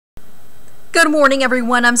Good morning,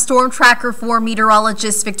 everyone. I'm Storm Tracker 4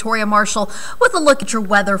 meteorologist Victoria Marshall with a look at your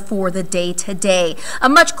weather for the day today. A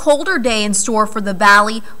much colder day in store for the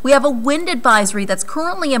valley. We have a wind advisory that's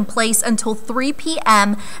currently in place until 3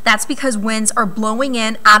 p.m. That's because winds are blowing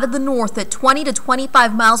in out of the north at 20 to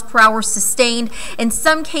 25 miles per hour sustained. In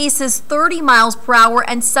some cases, 30 miles per hour,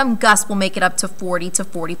 and some gusts will make it up to 40 to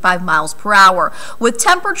 45 miles per hour. With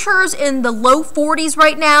temperatures in the low 40s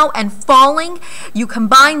right now and falling, you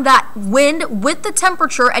combine that wind with the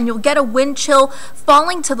temperature and you'll get a wind chill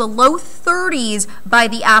falling to the low 30s by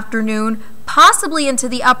the afternoon, possibly into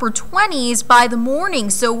the upper 20s by the morning.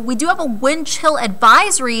 So we do have a wind chill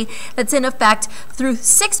advisory that's in effect through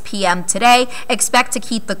 6 p.m. today. Expect to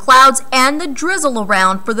keep the clouds and the drizzle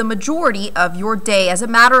around for the majority of your day. As a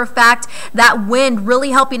matter of fact, that wind really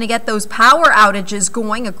helping to get those power outages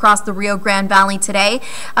going across the Rio Grande Valley today.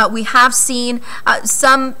 We have seen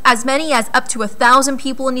as many as up to 1,000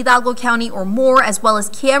 people in Hidalgo County or more, as well as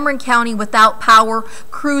Cameron County without power.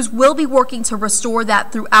 Crews will be working to restore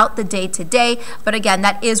that throughout the day today. But again,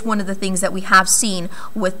 that is one of the things that we have seen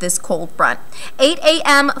with this cold front. 8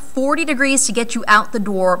 a.m., 40 degrees to get you out the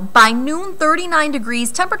door. By noon, 39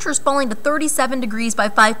 degrees. Temperatures falling to 37 degrees by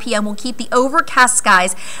 5 p.m. We'll keep the overcast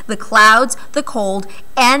skies, the clouds, the cold,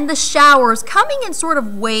 and the showers coming in sort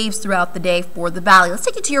of waves throughout the day for the valley. Let's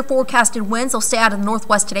take you to your forecasted winds. They'll stay out of the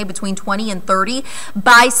northwest today between 20 and 30.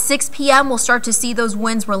 By 6 p.m., we'll start to see those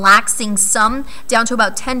winds relaxing some down to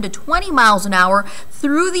about 10 to 20 miles an hour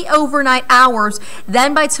through the overnight hours.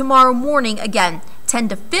 Then by tomorrow morning, again, 10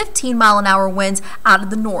 to 15 mile an hour winds out of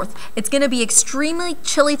the north. It's going to be extremely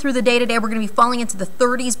chilly through the day today. We're going to be falling into the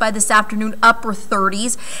 30s by this afternoon, upper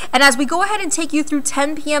 30s. And as we go ahead and take you through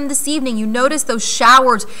 10 p.m. this evening, you notice those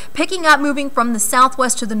showers picking up, moving from the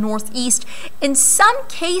southwest to the northeast. In some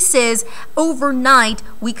cases, overnight,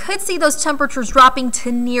 we could see those temperatures dropping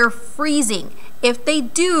to near freezing. If they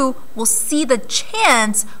do, we'll see the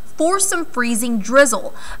chance for some freezing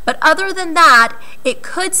drizzle. But other than that, it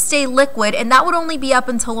could stay liquid, and that would only be up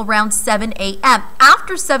until around 7 a.m.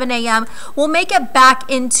 After 7 a.m., we'll make it back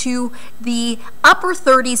into the upper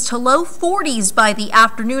 30s to low 40s by the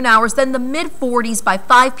afternoon hours, then the mid 40s by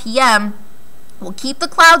 5 p.m. We'll keep the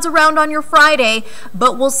clouds around on your Friday,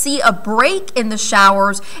 but we'll see a break in the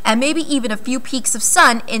showers and maybe even a few peaks of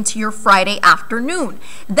sun into your Friday afternoon.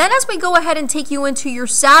 Then as we go ahead and take you into your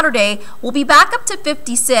Saturday, we'll be back up to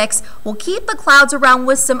 56. We'll keep the clouds around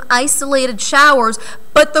with some isolated showers,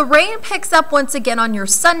 but the rain picks up once again on your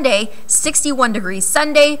Sunday. 61 degrees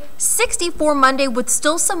Sunday, 64 Monday with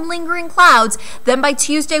still some lingering clouds. Then by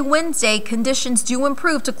Tuesday, Wednesday, conditions do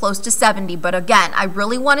improve to close to 70. But again, I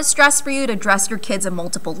really want to stress for you to dress your kids in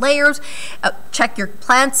multiple layers. Check your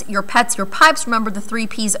plants, your pets, your pipes. Remember the 3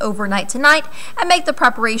 Ps overnight tonight, and make the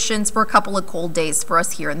preparations for a couple of cold days for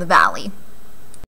us here in the valley.